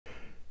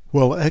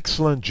Well,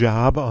 excellent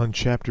job on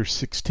Chapter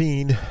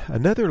 16,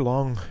 another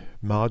long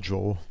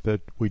module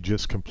that we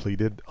just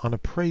completed on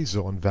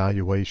appraisal and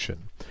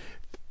valuation.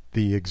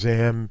 The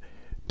exam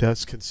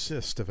does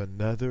consist of a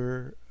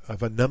number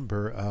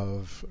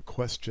of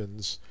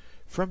questions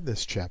from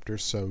this chapter,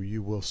 so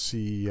you will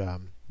see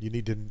you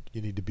need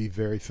to be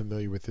very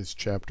familiar with this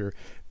chapter.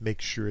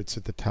 Make sure it's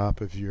at the top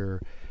of your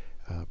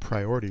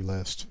priority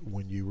list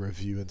when you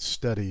review and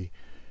study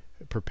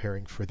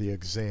preparing for the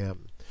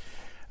exam.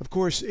 Of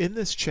course, in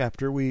this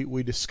chapter,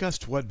 we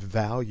discussed what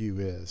value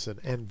is,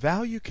 and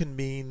value can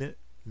mean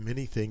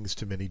many things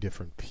to many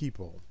different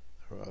people.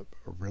 A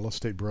real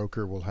estate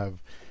broker will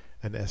have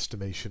an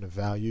estimation of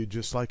value,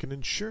 just like an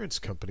insurance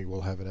company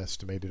will have an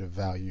estimated of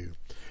value.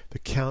 The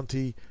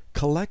county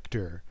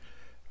collector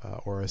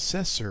or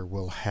assessor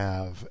will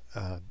have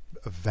a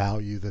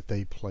value that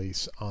they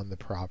place on the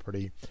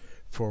property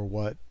for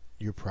what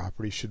your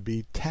property should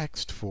be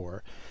taxed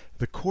for.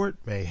 The court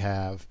may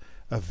have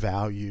a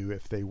value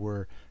if they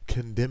were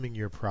condemning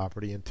your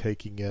property and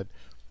taking it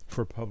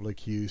for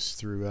public use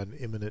through an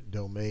eminent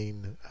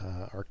domain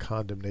or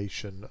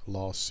condemnation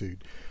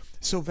lawsuit.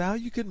 So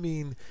value can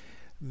mean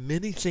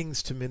many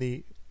things to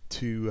many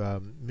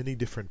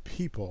different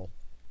people,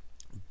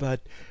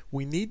 but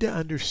we need to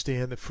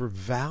understand that for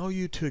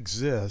value to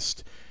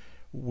exist,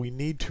 we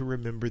need to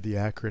remember the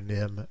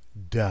acronym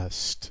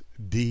DUST,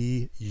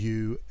 D-U-S-T.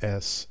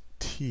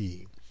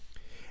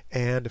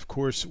 And of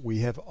course, we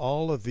have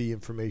all of the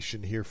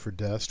information here for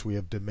dust. We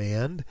have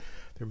demand.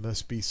 There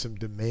must be some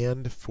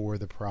demand for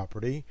the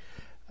property.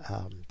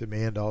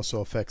 Demand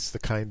also affects the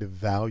kind of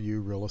value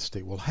real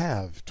estate will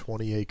have.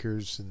 20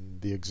 acres in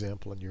the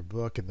example in your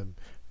book in the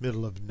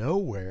middle of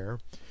nowhere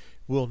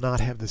will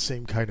not have the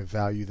same kind of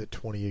value that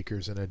 20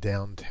 acres in a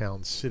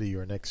downtown city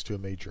or next to a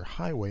major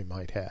highway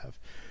might have.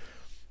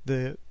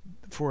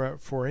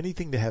 For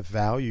anything to have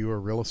value or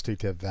real estate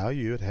to have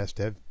value, it has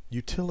to have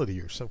utility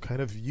or some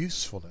kind of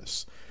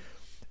usefulness.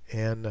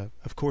 And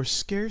of course,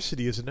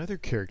 scarcity is another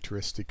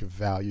characteristic of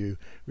value.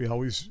 We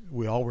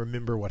all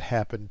remember what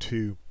happened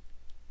to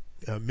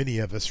many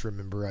of us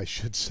remember, I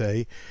should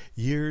say,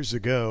 years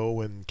ago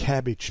when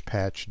Cabbage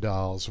Patch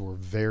dolls were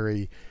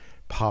very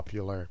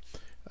popular,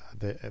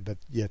 but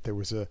yet there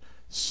was a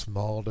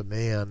small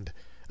demand.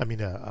 I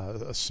mean,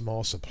 a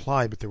small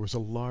supply, but there was a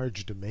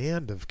large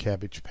demand of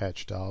Cabbage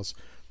Patch dolls.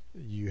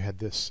 You had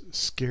this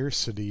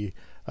scarcity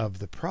of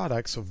the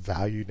product, so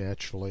value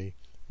naturally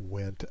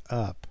went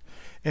up.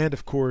 And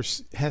of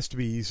course, it has to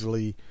be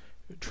easily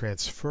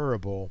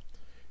transferable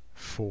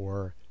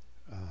for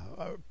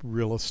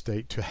real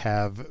estate to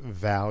have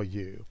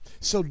value.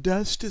 So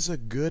DUST is a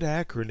good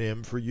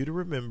acronym for you to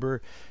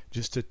remember,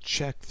 just to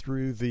check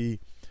through the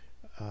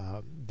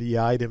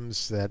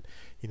items that,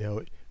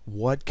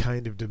 what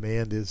kind of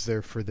demand is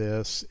there for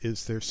this?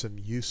 Is there some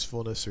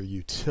usefulness or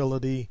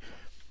utility?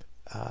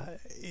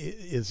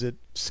 Is it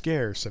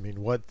scarce? I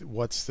mean,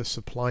 what's the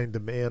supply and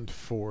demand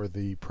for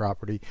the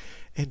property?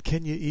 And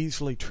can you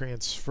easily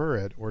transfer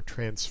it, or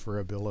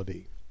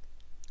transferability?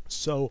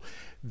 So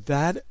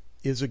that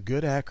is a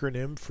good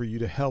acronym for you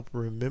to help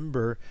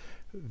remember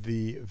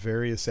the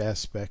various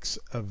aspects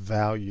of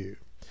value.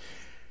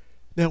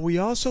 Now, we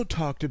also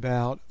talked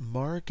about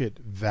market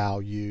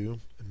value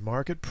and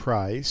market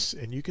price,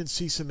 and you can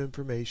see some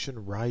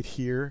information right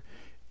here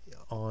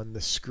on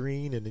the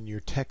screen and in your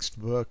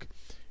textbook.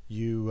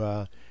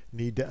 You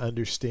need to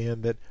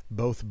understand that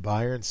both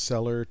buyer and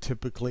seller are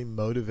typically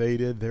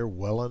motivated. They're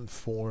well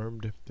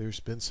informed.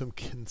 There's been some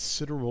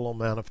considerable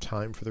amount of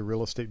time for the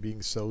real estate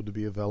being sold to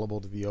be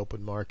available to the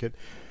open market.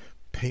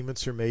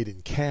 Payments are made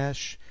in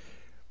cash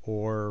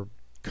or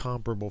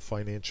comparable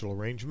financial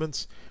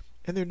arrangements,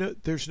 and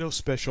there's no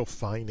special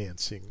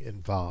financing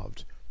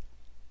involved.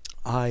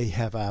 I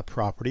have a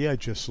property I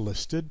just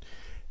listed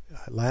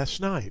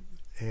last night,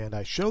 and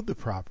I showed the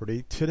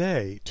property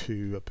today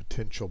to a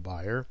potential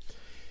buyer.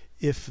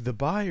 If the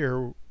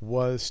buyer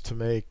was to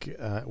make,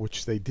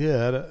 which they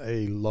did,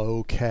 a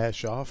low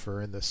cash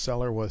offer, and the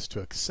seller was to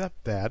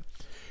accept that,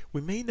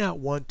 we may not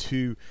want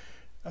to,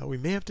 we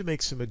may have to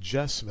make some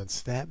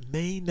adjustments. That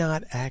may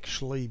not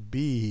actually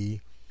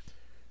be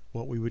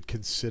what we would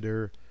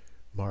consider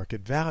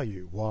market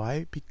value.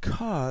 Why?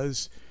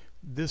 Because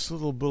this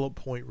little bullet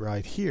point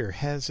right here,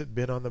 has it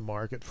been on the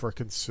market for a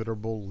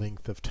considerable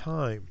length of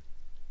time?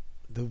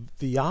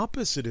 The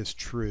opposite is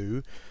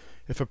true.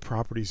 If a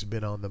property's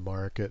been on the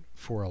market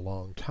for a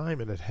long time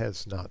and it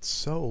has not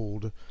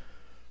sold,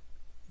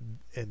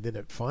 and then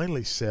it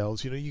finally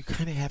sells, you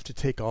kind of have to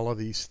take all of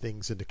these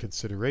things into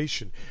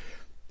consideration.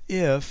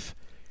 If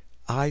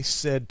I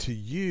said to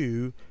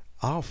you,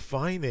 I'll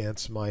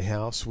finance my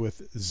house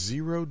with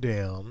 0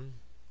 down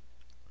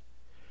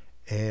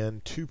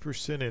and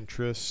 2%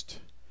 interest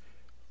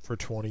for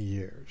 20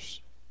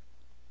 years,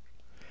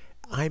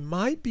 I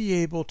might be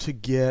able to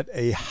get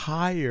a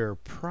higher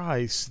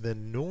price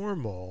than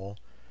normal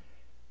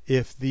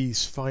if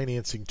these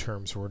financing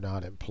terms were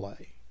not in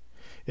play.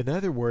 In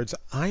other words,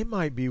 I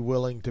might be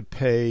willing to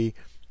pay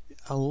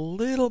a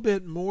little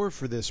bit more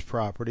for this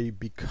property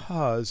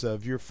because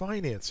of your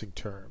financing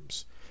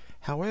terms.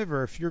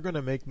 However, if you're going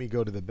to make me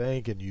go to the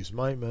bank and use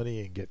my money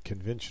and get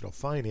conventional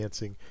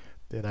financing,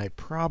 then I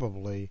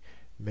probably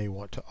may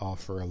want to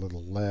offer a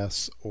little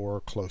less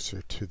or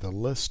closer to the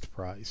list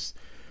price.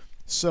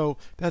 So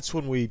that's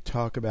when we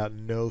talk about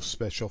no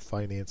special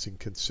financing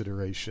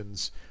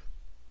considerations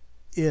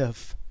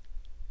if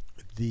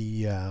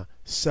the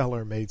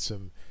seller made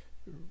some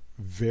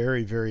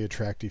very, very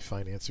attractive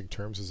financing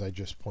terms, as I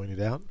just pointed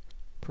out.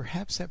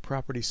 Perhaps that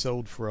property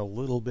sold for a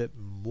little bit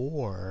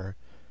more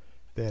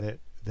than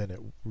it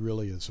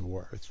really is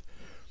worth.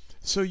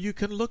 So you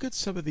can look at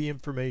some of the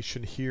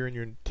information here in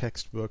your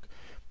textbook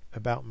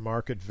about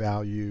market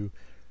value,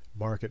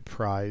 market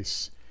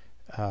price.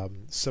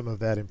 Some of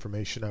that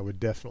information I would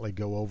definitely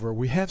go over.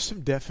 We have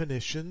some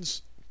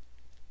definitions.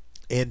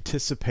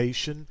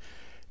 Anticipation.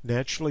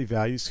 Naturally,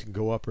 values can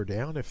go up or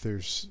down if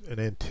there's an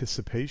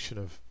anticipation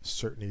of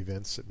certain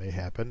events that may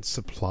happen.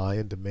 Supply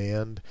and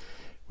demand.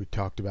 We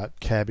talked about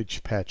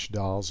Cabbage Patch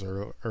dolls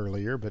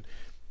earlier, but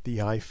the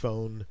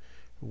iPhone,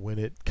 when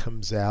it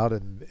comes out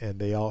and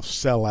they all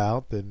sell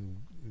out,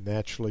 then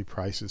naturally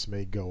prices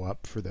may go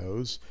up for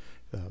those.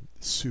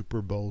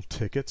 Super Bowl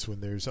tickets,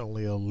 when there's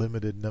only a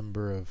limited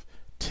number of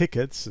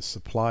tickets, the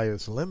supply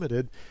is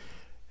limited,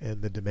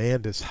 and the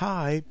demand is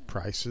high,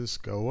 prices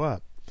go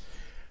up.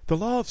 The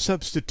law of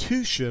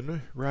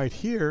substitution, right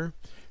here,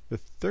 the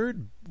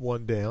third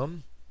one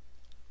down,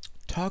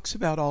 talks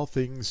about all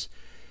things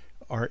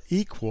are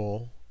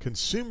equal.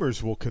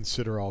 Consumers will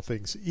consider all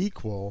things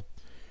equal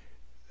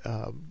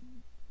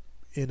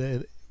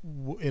in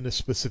a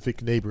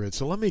specific neighborhood.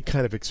 So let me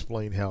kind of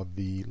explain how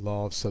the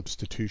law of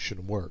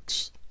substitution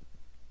works.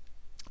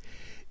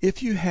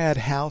 If you had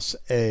house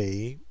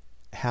A,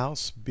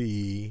 house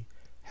B,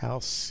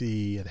 house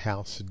C, and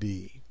house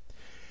D,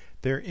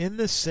 they're in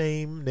the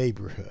same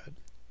neighborhood.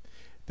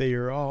 They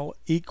are all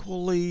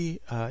equally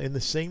in the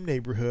same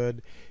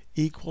neighborhood,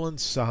 equal in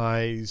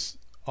size.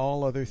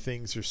 All other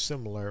things are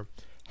similar.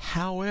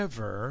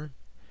 However,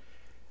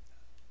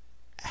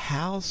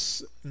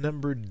 house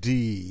number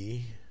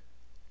D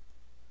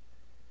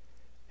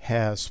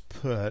has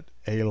put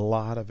a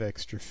lot of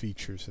extra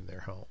features in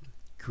their home.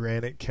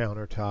 Granite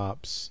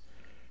countertops,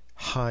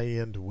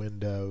 high-end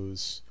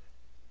windows,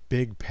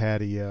 big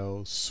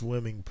patio,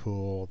 swimming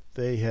pool.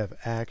 They have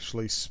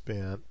actually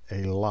spent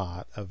a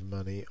lot of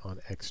money on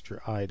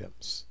extra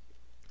items.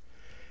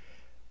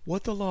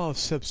 What the law of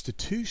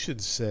substitution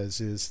says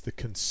is the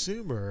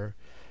consumer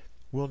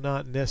will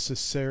not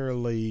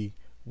necessarily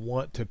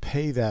want to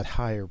pay that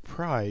higher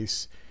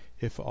price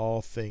if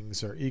all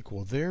things are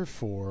equal.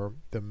 Therefore,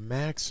 the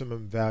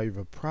maximum value of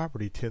a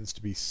property tends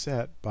to be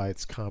set by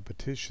its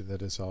competition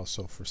that is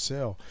also for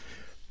sale.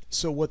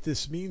 So what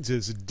this means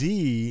is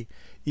D,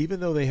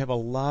 even though they have a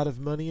lot of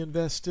money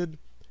invested,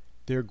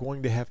 they're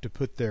going to have to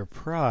put their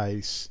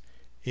price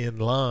in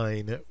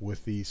line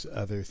with these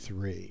other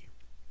three,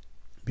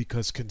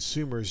 because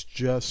consumers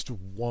just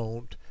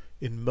won't,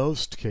 in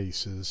most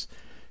cases,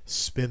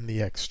 spend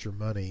the extra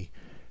money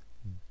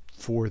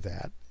for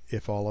that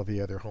if all of the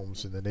other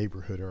homes in the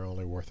neighborhood are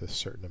only worth a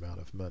certain amount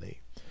of money.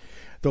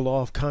 The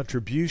law of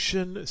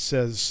contribution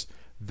says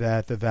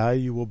that the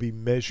value will be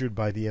measured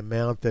by the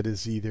amount that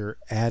is either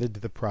added to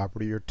the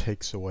property or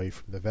takes away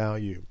from the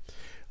value.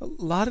 A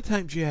lot of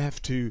times you have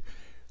to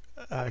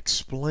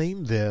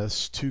explain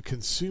this to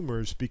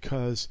consumers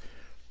because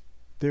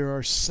there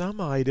are some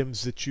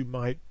items that you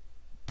might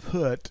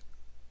put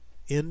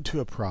into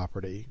a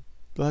property.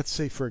 Let's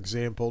say, for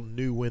example,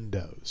 new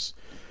windows.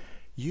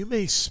 You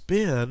may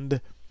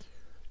spend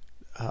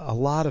a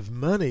lot of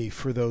money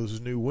for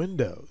those new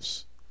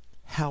windows.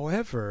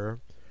 However,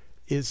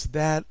 is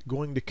that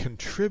going to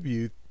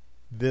contribute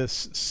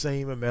this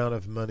same amount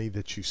of money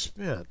that you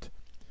spent?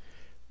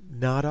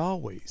 Not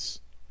always.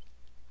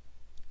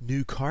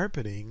 New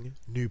carpeting,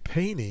 new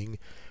painting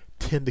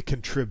tend to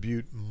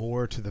contribute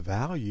more to the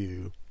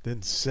value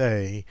than,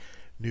 say,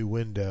 new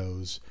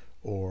windows,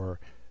 or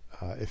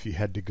if you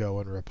had to go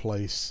and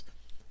replace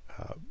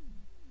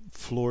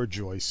floor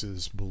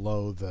joists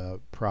below the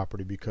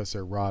property because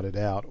they're rotted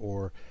out,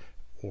 or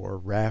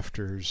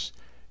rafters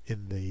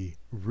in the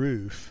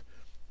roof.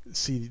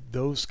 See,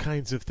 those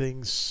kinds of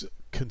things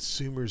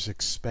consumers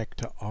expect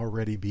to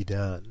already be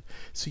done.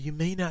 So you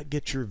may not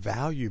get your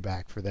value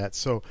back for that.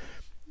 So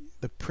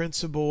the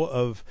principle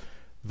of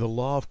the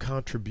law of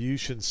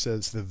contribution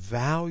says the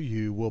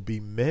value will be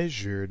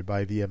measured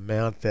by the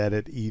amount that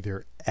it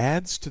either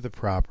adds to the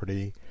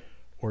property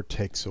or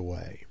takes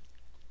away.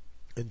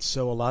 And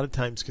so a lot of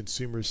times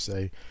consumers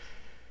say,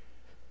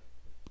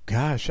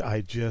 gosh,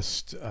 I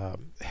just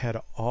had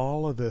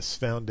all of this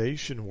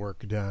foundation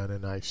work done,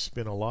 and I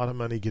spent a lot of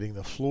money getting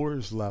the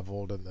floors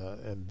leveled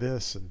and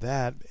this and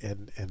that,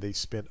 and they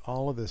spent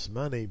all of this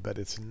money, but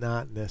it's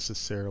not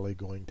necessarily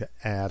going to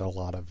add a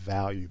lot of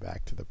value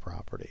back to the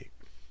property.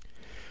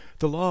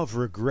 The law of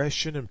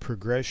regression and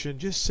progression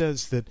just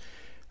says that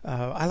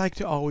I like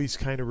to always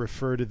kind of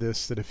refer to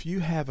this, that if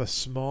you have a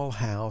small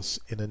house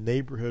in a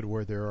neighborhood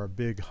where there are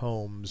big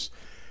homes,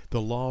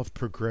 the law of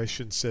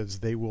progression says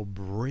they will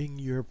bring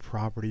your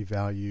property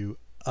value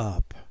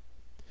up.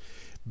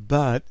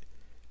 But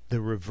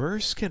The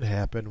reverse can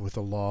happen with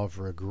the law of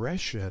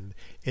regression,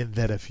 in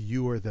that if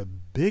you are the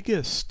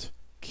biggest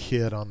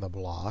kid on the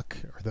block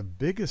or the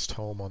biggest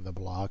home on the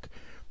block,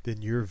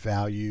 then your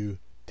value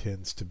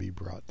tends to be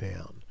brought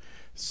down.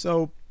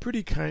 So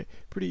pretty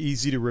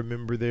easy to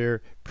remember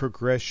there.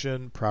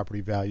 Progression,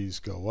 property values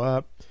go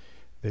up.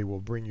 They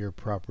will bring your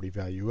property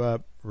value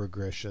up.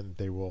 Regression,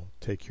 they will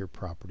take your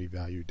property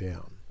value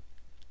down.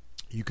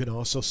 You can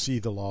also see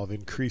the law of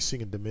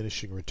increasing and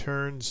diminishing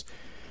returns.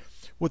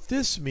 What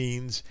this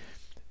means,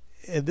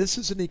 and this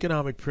is an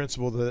economic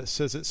principle that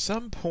says at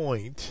some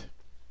point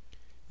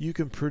you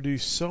can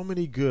produce so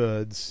many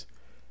goods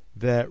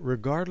that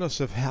regardless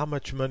of how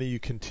much money you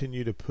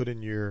continue to put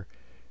in you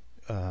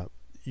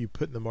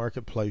put in the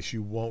marketplace,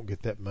 you won't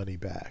get that money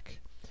back.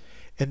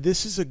 And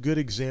this is a good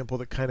example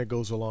that kind of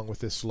goes along with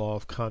this law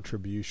of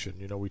contribution.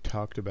 You know, we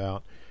talked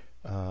about,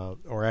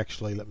 or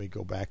actually let me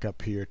go back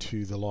up here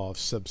to the law of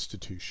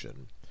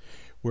substitution,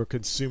 where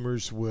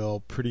consumers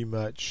will pretty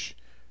much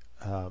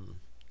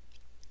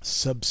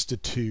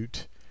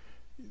substitute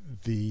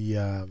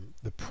the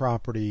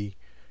property.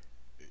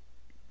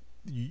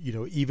 You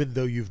know, even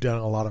though you've done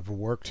a lot of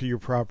work to your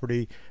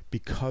property,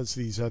 because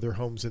these other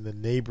homes in the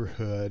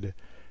neighborhood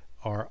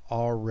are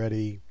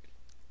already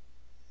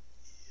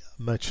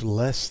much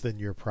less than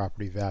your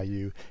property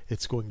value,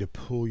 it's going to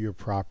pull your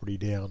property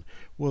down.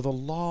 Well, the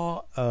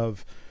law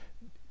of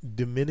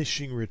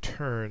diminishing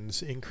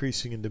returns,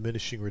 increasing and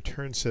diminishing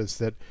returns, says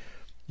that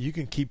you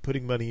can keep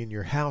putting money in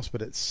your house,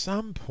 but at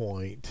some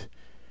point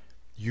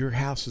your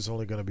house is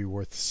only going to be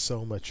worth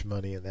so much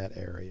money in that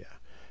area.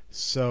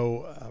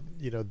 So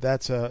you know,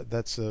 that's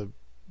the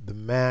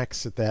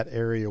max that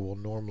area will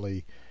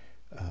normally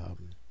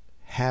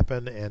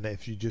happen, and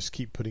if you just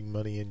keep putting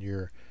money in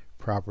your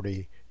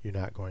property, you're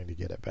not going to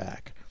get it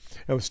back.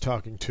 I was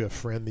talking to a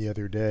friend the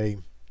other day.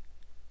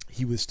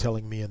 He was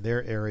telling me in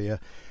their area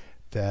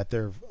that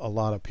there are a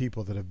lot of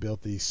people that have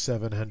built these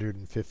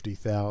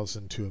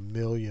 750,000 to $1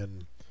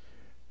 million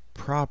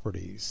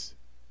properties,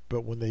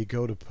 but when they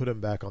go to put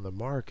them back on the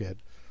market,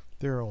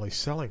 they're only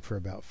selling for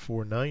about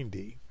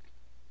 $490.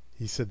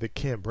 He said they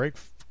can't break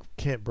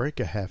a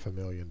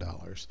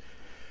 $500,000.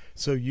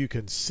 So you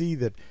can see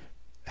that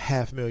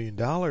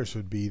 $500,000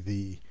 would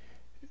be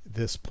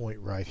this point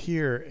right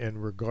here,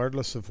 and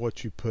regardless of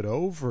what you put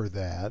over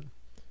that,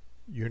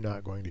 you're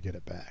not going to get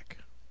it back.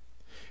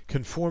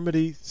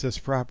 Conformity says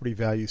property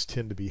values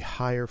tend to be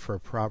higher for a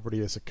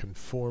property as it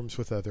conforms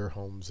with other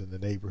homes in the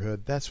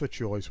neighborhood. That's what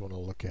you always want to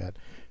look at.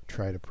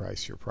 Try to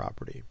price your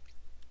property.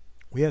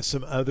 We have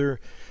some other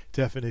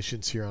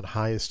definitions here on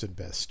highest and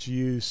best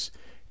use.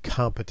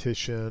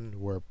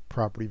 Competition, where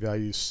property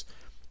values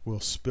will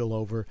spill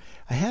over.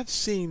 I have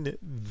seen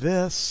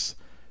this,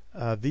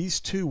 these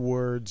two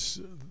words,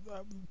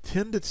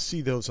 tend to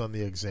see those on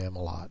the exam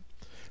a lot.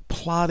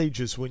 Plottage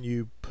is when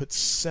you put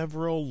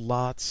several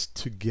lots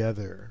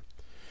together.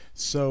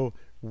 So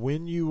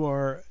when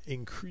you're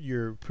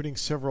putting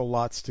several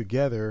lots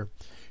together,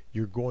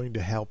 you're going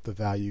to help the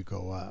value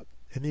go up.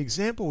 And the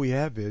example we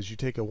have is you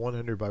take a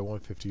 100 by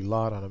 150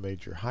 lot on a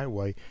major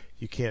highway,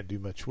 you can't do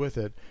much with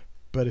it.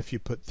 But if you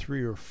put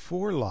 3 or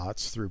 4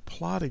 lots through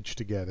plottage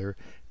together,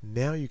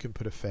 now you can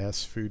put a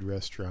fast food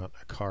restaurant,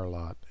 a car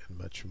lot, and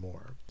much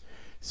more.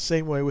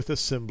 Same way with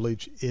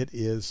assemblage, it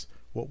is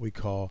what we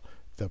call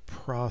the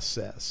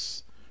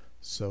process.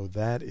 So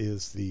that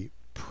is the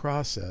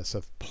process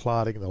of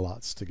plotting the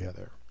lots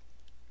together.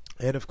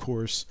 And of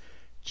course,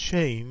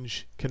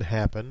 change can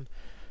happen.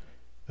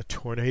 A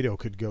tornado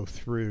could go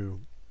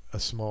through a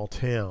small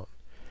town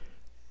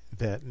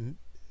that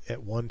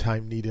at one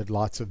time needed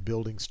lots of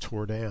buildings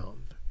tore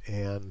down,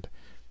 and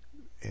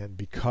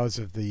because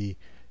of the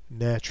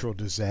natural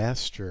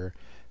disaster,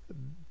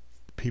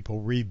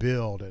 people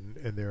rebuild, and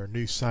there are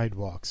new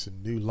sidewalks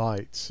and new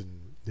lights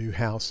and new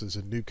houses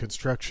and new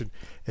construction,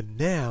 and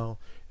now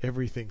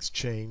everything's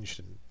changed,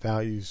 and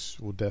values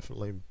will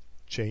definitely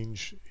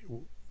change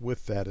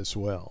with that as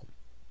well.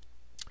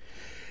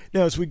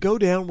 Now, as we go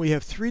down, we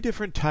have 3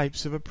 different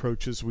types of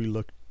approaches we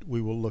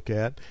will look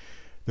at.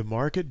 The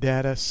market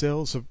data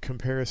sales of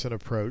comparison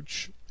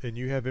approach, and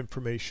you have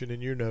information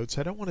in your notes.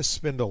 I don't want to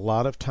spend a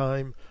lot of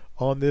time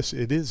on this.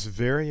 It is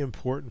very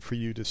important for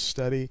you to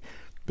study,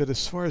 but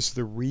as far as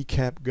the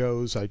recap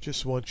goes, I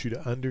just want you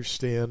to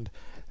understand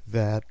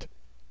that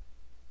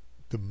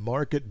the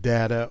market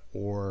data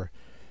or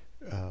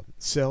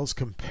sales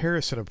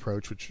comparison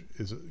approach, which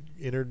is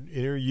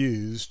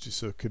interused,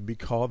 so it could be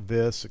called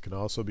this, it can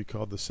also be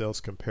called the sales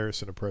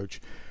comparison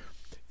approach,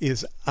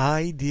 is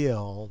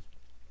ideal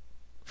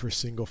for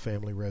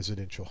single-family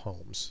residential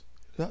homes.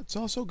 It's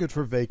also good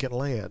for vacant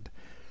land.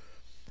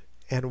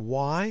 And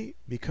why?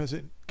 Because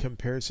it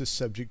compares the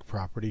subject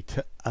property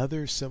to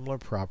other similar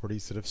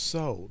properties that have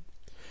sold.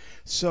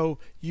 So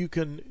you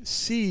can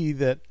see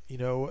that, you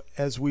know,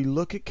 as we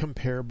look at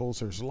comparables,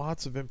 there's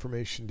lots of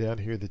information down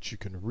here that you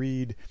can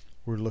read.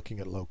 We're looking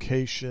at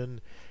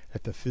location,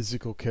 at the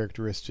physical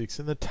characteristics,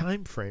 and the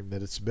time frame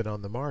that it's been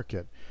on the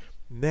market.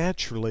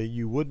 Naturally,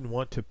 you wouldn't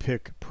want to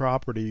pick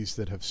properties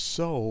that have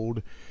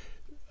sold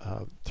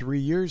 3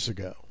 years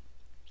ago.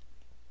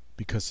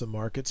 because the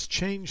market's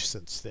changed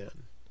since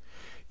then.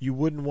 You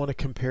wouldn't want to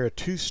compare a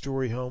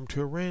two-story home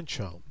to a ranch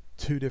home,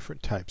 two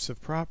different types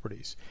of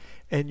properties.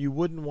 And you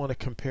wouldn't want to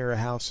compare a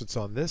house that's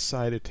on this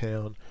side of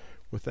town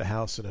with a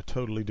house in a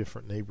totally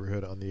different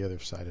neighborhood on the other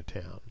side of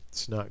town.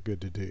 It's not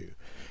good to do.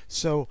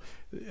 So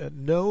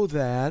know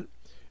that,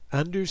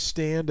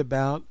 understand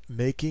about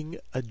making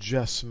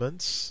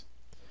adjustments.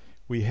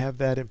 We have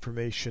that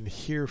information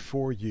here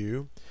for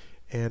you,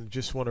 and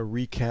just want to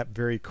recap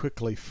very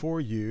quickly for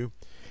you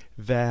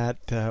that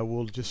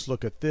we'll just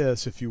look at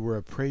this. If you were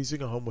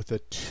appraising a home with a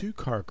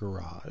two-car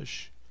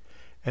garage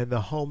and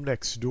the home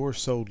next door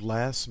sold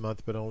last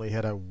month but only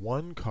had a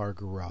one-car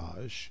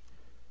garage,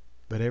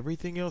 but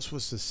everything else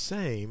was the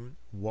same,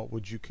 what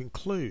would you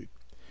conclude?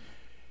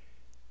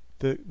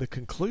 The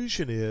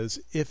conclusion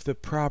is, if the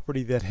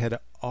property that had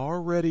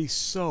already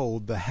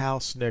sold, the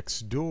house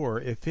next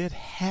door, if it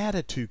had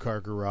a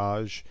two-car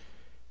garage,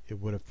 it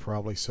would have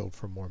probably sold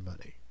for more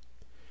money.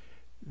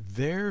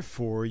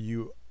 Therefore,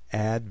 you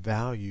add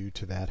value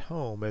to that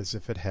home as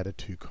if it had a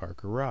two-car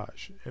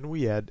garage, and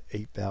we add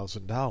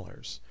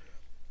 $8,000.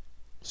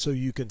 So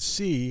you can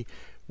see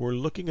we're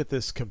looking at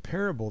this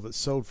comparable that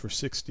sold for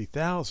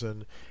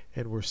 $60,000,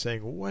 and we're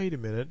saying, wait a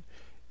minute,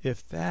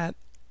 if that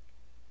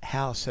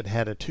house had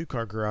had a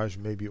two-car garage,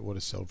 maybe it would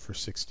have sold for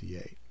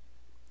 $68,000.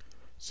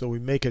 So we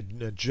make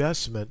an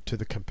adjustment to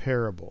the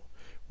comparable.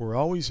 We're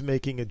always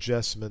making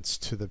adjustments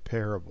to the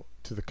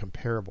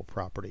comparable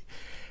property.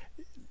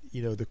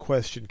 You know, the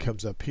question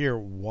comes up here,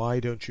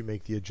 why don't you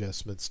make the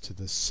adjustments to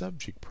the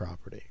subject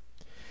property?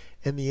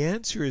 And the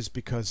answer is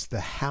because the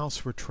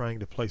house we're trying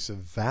to place a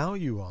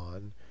value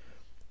on,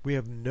 we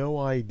have no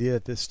idea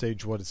at this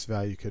stage what its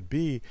value could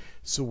be,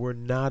 so we're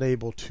not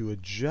able to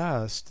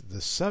adjust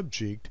the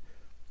subject.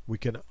 We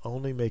can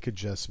only make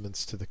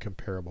adjustments to the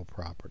comparable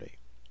property.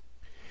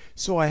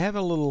 So I have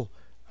a little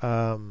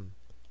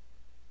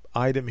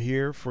item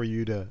here for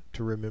you to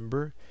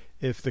remember.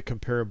 If the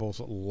comparable's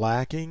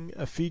lacking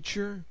a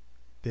feature,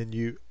 then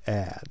you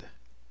add.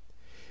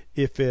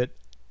 If it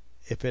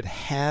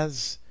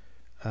has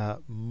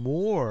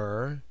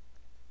more,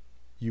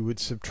 you would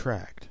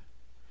subtract.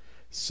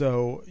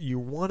 So you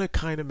want to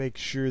kind of make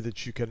sure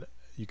that you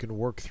can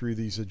work through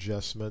these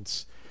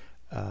adjustments.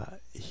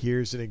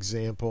 Here's an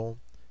example.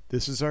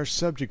 This is our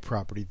subject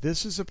property.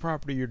 This is a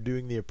property you're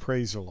doing the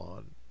appraisal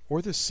on,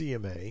 or the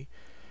CMA.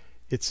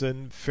 It's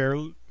in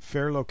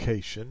fair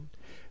location,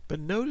 but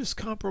notice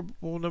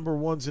comparable number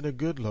one's in a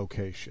good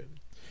location.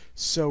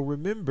 So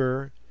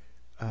remember,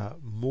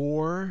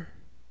 more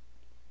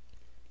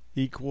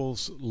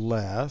equals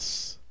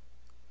less,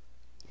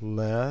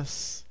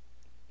 less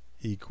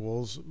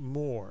equals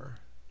more.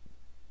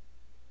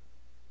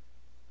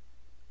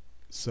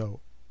 So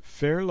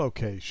fair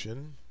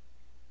location,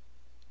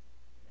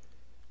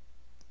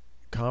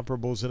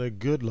 comparables in a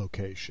good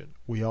location.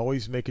 We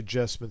always make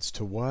adjustments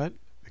to what?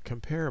 The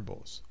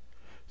comparables.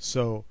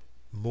 So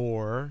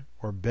more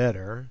or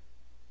better,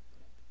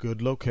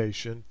 good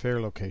location,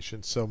 fair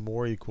location, so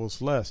more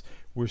equals less.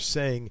 We're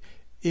saying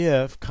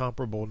if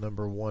comparable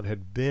number one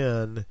had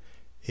been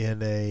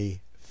in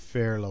a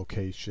fair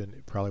location,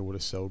 it probably would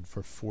have sold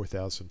for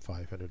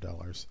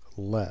 $4,500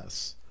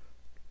 less.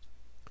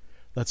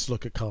 Let's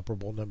look at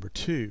comparable number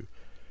two.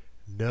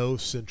 No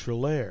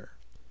central air.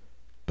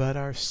 But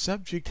our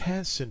subject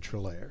has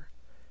central air.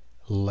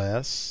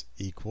 Less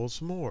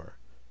equals more.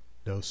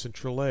 No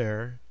central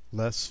air,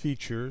 less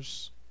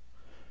features.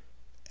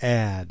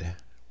 Add.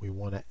 We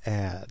want to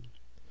add.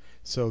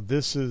 So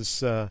this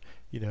is,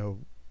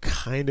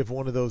 kind of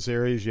one of those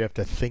areas you have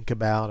to think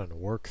about and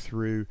work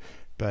through.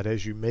 But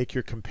as you make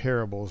your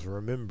comparables,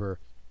 remember,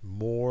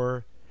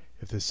 more,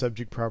 if the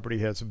subject property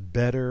has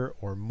better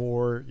or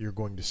more, you're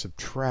going to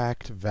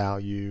subtract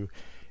value.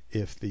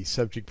 If the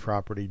subject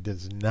property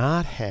does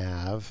not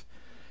have,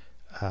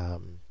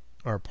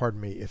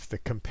 if the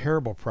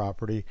comparable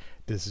property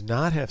does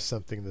not have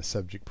something the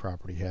subject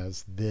property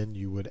has, then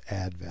you would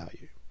add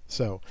value.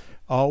 So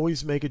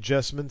always make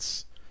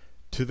adjustments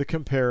to the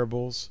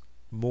comparables.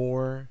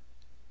 More,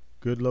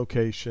 good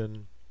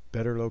location,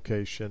 better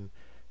location,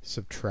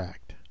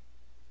 subtract.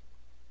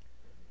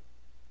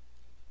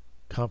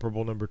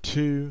 Comparable number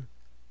two,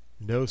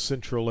 no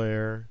central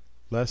air,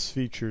 less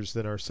features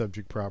than our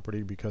subject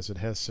property. Because it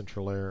has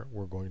central air,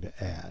 we're going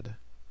to add.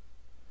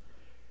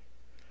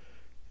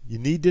 You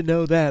need to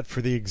know that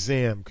for the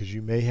exam because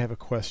you may have a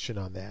question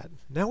on that.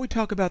 Now we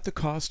talk about the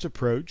cost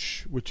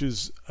approach, which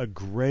is a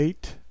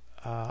great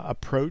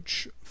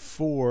approach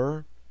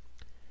for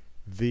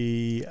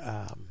the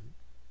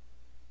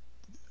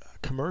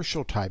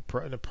commercial type,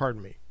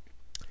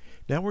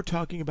 Now we're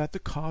talking about the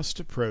cost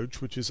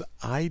approach, which is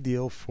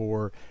ideal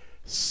for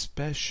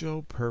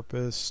special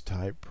purpose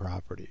type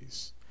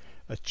properties.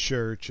 A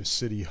church, a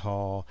city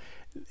hall.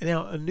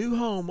 Now a new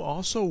home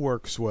also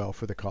works well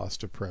for the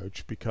cost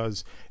approach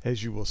because,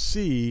 as you will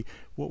see,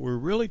 what we're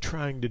really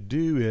trying to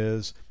do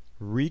is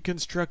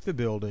reconstruct the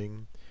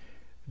building,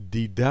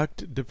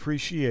 deduct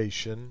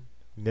depreciation,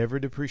 never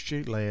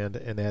depreciate land,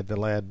 and add the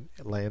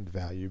land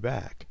value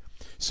back.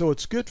 So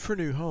it's good for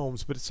new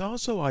homes, but it's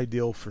also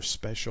ideal for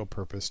special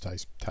purpose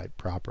type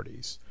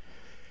properties.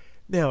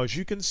 Now, as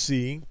you can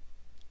see,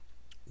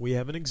 we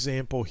have an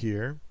example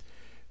here,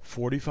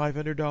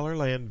 $4,500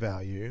 land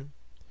value.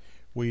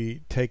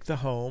 We take the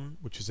home,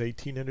 which is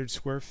 1,800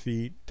 square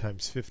feet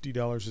times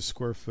 $50 a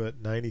square foot,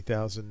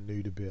 90,000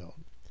 new to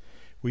build.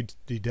 We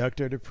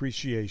deduct our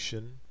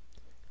depreciation.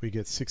 We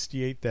get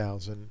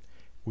 68,000.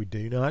 We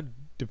do not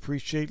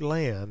depreciate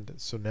land,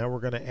 so now we're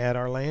going to add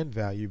our land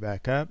value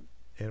back up,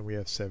 and we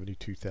have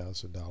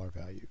 $72,000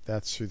 value.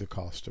 That's through the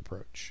cost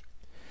approach.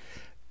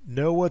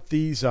 Know what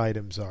these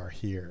items are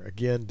here.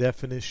 Again,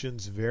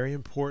 definitions, very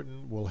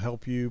important, will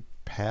help you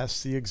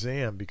pass the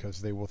exam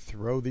because they will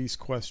throw these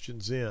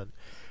questions in.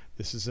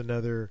 This is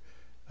another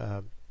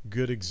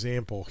good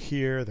example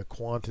here, the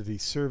quantity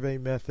survey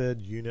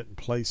method, unit and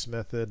place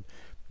method.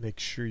 Make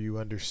sure you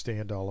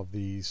understand all of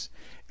these,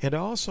 and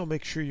also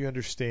make sure you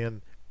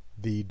understand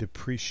the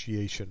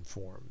depreciation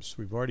forms.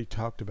 We've already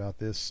talked about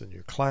this in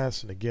your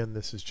class, and again,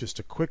 this is just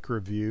a quick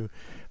review,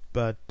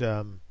 but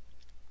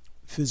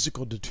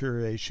physical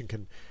deterioration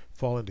can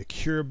fall into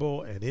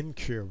curable and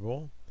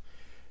incurable,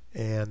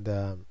 and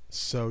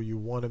so you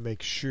want to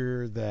make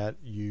sure that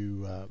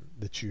you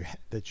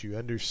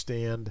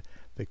understand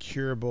the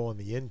curable and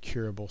the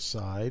incurable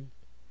side.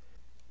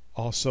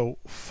 Also,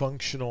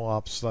 functional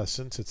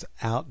obsolescence, it's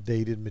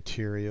outdated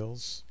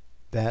materials.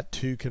 That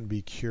too can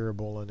be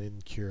curable and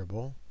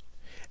incurable.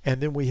 And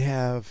then we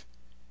have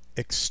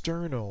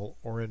external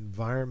or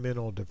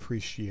environmental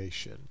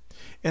depreciation.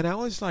 And I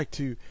always like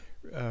to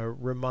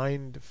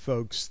remind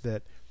folks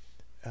that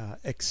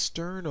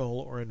external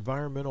or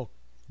environmental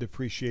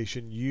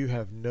depreciation, you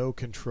have no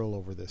control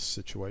over this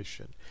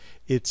situation.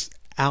 It's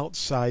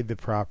outside the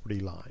property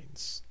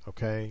lines,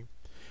 okay?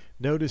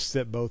 Notice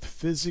that both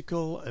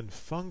physical and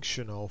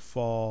functional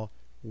fall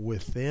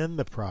within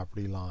the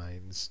property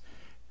lines,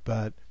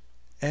 but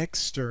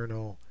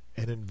external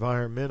and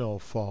environmental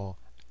fall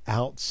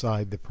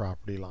outside the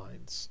property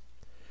lines.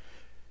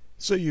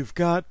 So you've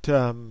got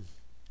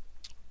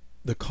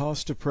the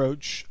cost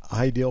approach,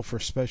 ideal for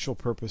special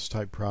purpose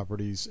type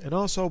properties and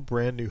also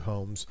brand new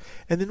homes.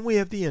 And then we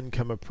have the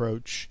income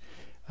approach.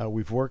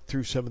 We've worked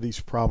through some of these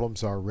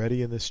problems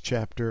already in this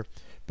chapter,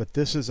 but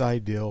this is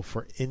ideal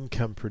for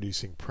income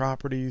producing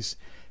properties,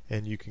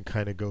 and you can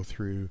kind of go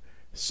through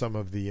some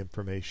of the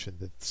information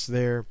that's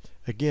there.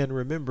 Again,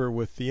 remember,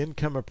 with the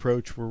income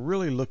approach, we're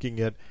really looking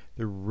at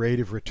the rate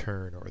of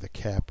return or the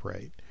cap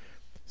rate.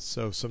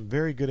 So some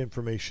very good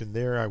information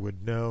there. I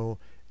would know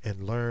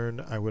and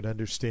learn. I would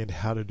understand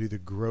how to do the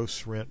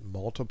gross rent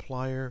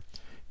multiplier,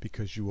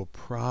 because you will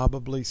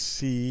probably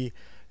see,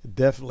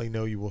 definitely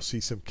know you will see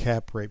some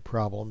cap rate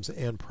problems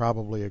and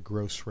probably a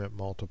gross rent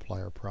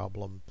multiplier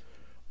problem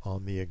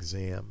on the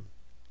exam.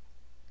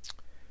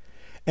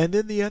 And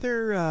then the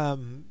other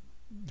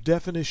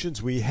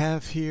definitions we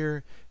have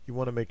here, you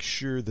want to make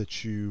sure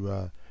that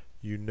you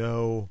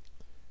know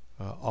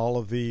all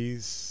of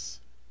these.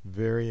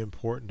 Very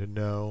important to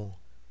know.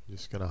 I'm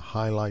just going to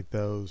highlight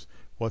those.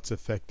 What's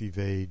effective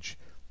age?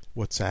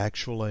 What's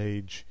actual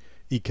age?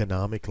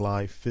 Economic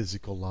life,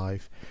 physical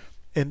life.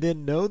 And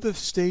then know the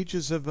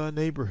stages of a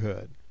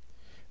neighborhood.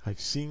 I've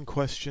seen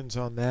questions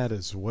on that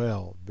as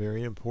well.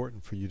 Very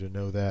important for you to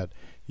know that.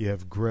 You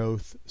have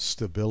growth,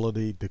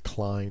 stability,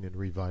 decline, and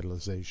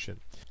revitalization.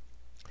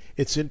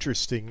 It's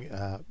interesting.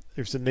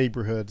 There's a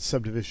neighborhood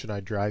subdivision I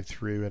drive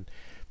through, and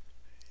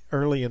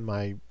early in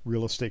my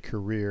real estate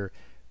career,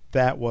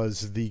 that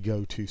was the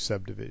go-to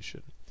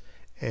subdivision.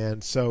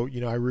 And so,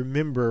 I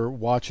remember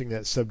watching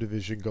that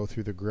subdivision go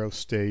through the growth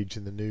stage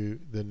and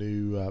the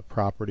new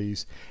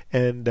properties.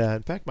 And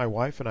in fact, my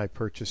wife and I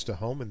purchased a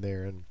home in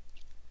there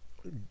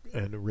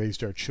and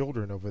raised our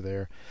children over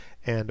there.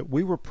 And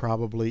we were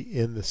probably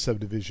in the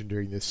subdivision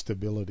during this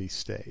stability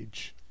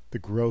stage. The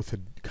growth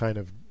had kind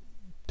of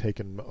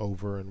taken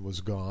over and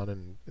was gone,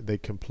 and they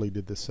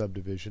completed the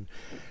subdivision.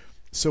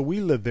 So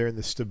we lived there in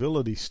the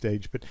stability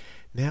stage, but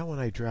now when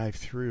I drive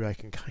through, I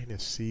can kind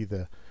of see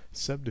the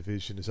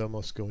subdivision is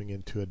almost going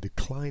into a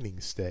declining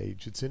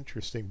stage. It's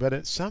interesting, but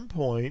at some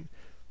point,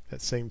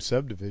 that same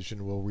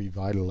subdivision will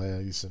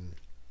revitalize and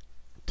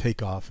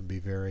take off and be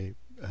very,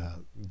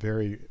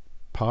 very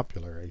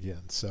popular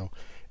again. So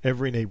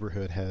every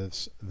neighborhood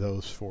has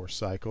those 4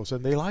 cycles,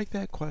 and they like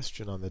that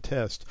question on the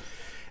test.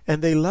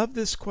 And they love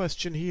this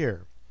question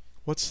here.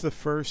 What's the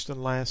first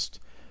and last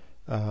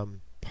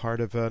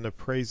part of an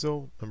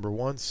appraisal? Number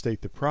 1,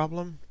 state the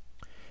problem.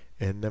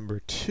 And number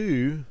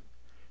 2,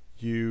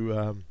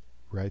 you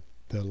write,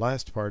 the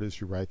last part is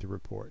you write the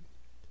report.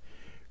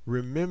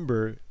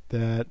 Remember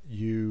that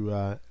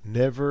you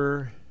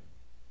never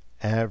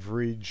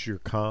average your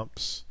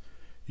comps.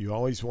 You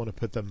always want to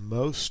put the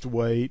most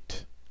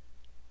weight,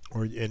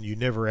 and you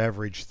never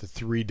average the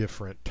 3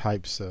 different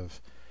types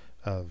of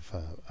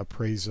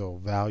appraisal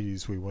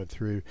values we went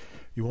through.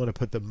 You want to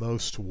put the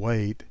most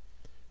weight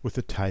with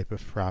the type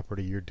of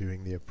property you're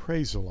doing the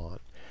appraisal on.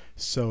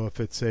 So if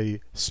it's a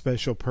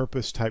special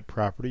purpose type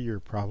property, you're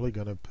probably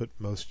going to put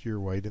most of your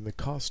weight in the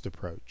cost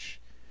approach.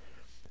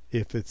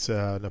 If it's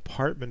an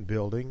apartment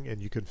building and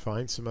you can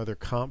find some other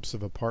comps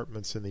of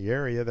apartments in the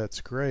area,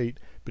 that's great,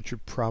 but you're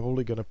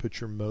probably going to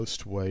put your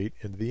most weight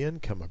into the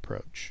income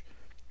approach.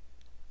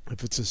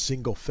 If it's a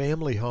single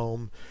family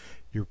home,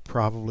 you're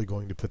probably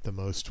going to put the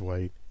most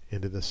weight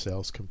into the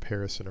sales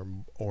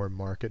comparison or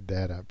market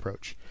data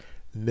approach.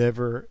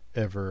 Never,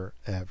 ever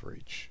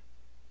average.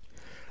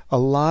 A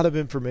lot of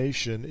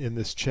information in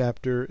this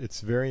chapter.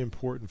 It's very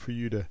important for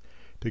you to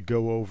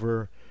go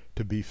over,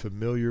 to be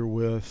familiar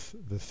with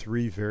the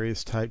three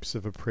various types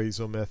of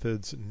appraisal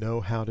methods, know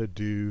how to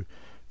do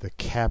the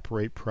cap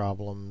rate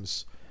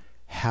problems,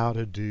 how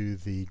to do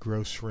the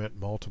gross rent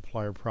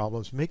multiplier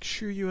problems. Make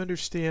sure you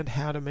understand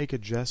how to make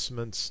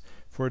adjustments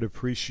for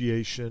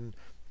depreciation.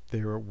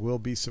 There will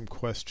be some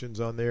questions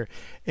on there.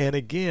 And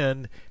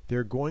again,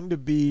 they're going to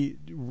be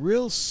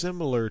real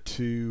similar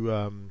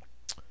to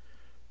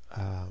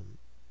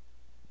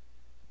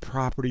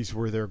properties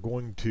where they're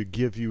going to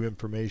give you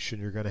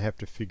information. You're going to have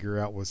to figure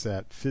out, was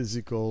that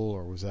physical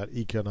or was that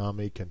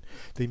economic? And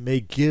they may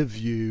give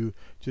you,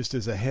 just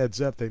as a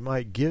heads up, they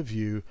might give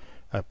you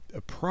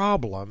a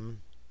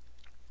problem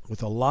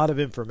with a lot of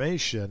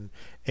information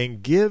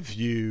and give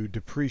you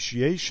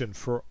depreciation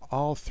for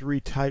all three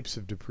types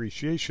of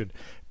depreciation.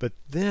 But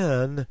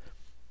then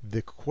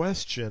the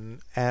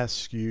question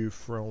asks you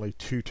for only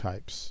two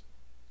types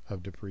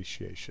of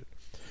depreciation.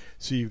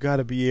 So you've got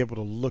to be able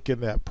to look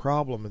in that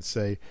problem and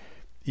say,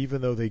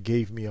 even though they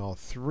gave me all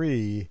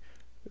three,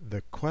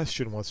 the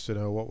question wants to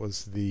know what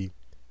was the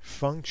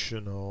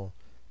functional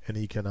and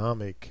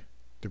economic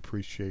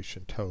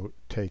depreciation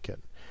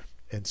taken.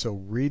 And so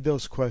read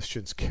those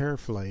questions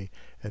carefully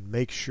and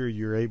make sure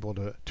you're able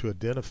to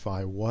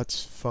identify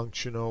what's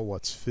functional,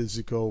 what's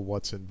physical,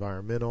 what's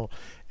environmental,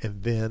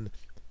 and then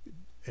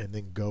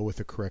go with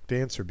the correct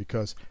answer,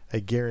 because I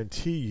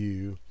guarantee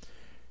you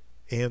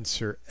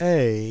answer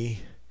A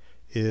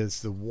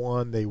is the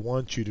one they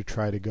want you to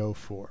try to go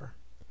for,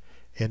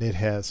 and it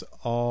has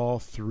all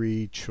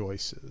three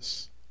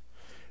choices.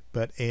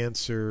 But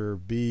answer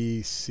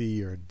B,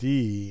 C, or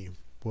D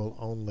will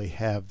only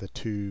have the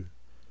two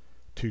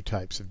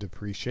types of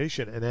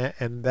depreciation,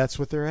 and that's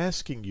what they're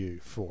asking you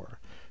for.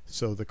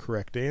 So the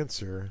correct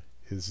answer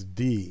is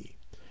D.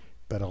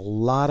 But a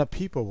lot of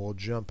people will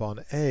jump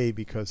on A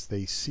because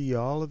they see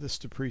all of this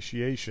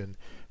depreciation,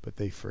 but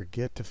they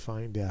forget to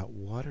find out,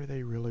 what are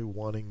they really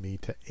wanting me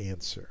to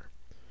answer?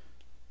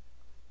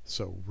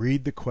 So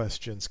read the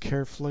questions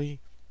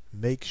carefully.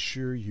 Make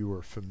sure you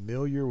are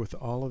familiar with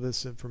all of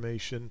this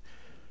information.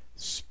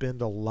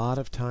 Spend a lot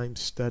of time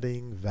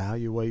studying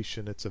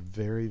valuation. It's a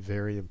very,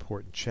 very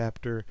important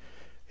chapter,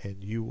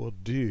 and you will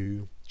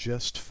do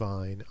just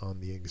fine on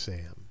the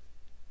exam.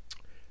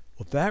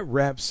 Well, that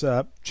wraps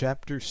up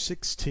chapter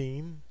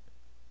 16,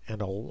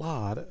 and a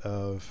lot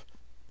of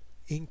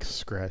ink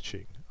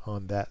scratching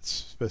on that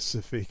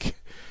specific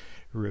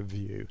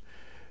review.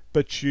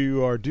 But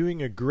you are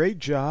doing a great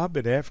job,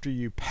 and after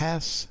you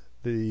pass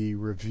the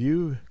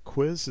review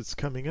quiz that's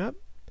coming up,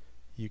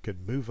 you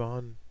can move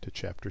on to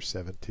chapter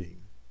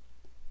 17.